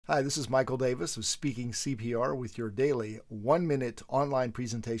Hi, this is Michael Davis of Speaking CPR with your daily 1-minute online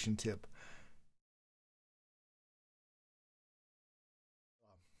presentation tip.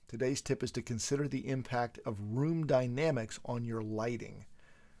 Today's tip is to consider the impact of room dynamics on your lighting.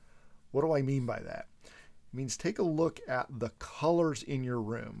 What do I mean by that? It means take a look at the colors in your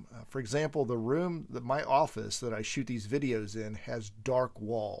room. For example, my office that I shoot these videos in has dark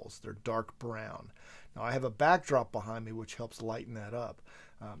walls. They're dark brown. Now I have a backdrop behind me which helps lighten that up.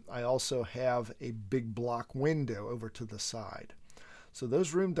 I also have a big block window over to the side. So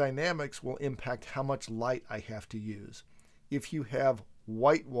those room dynamics will impact how much light I have to use. If you have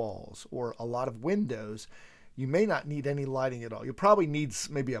white walls or a lot of windows, you may not need any lighting at all. You'll probably need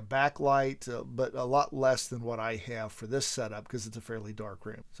maybe a backlight, but a lot less than what I have for this setup because it's a fairly dark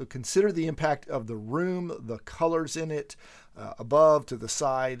room. So consider the impact of the room, the colors in it, above to the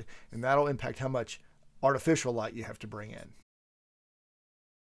side, and that'll impact how much artificial light you have to bring in.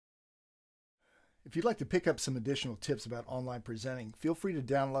 If you'd like to pick up some additional tips about online presenting, feel free to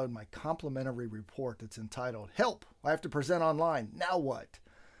download my complimentary report that's entitled, Help! I have to present online. Now what?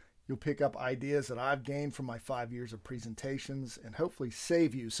 You'll pick up ideas that I've gained from my 5 years of presentations and hopefully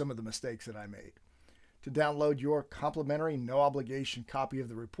save you some of the mistakes that I made. To download your complimentary, no obligation copy of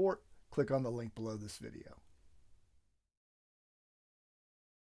the report, click on the link below this video.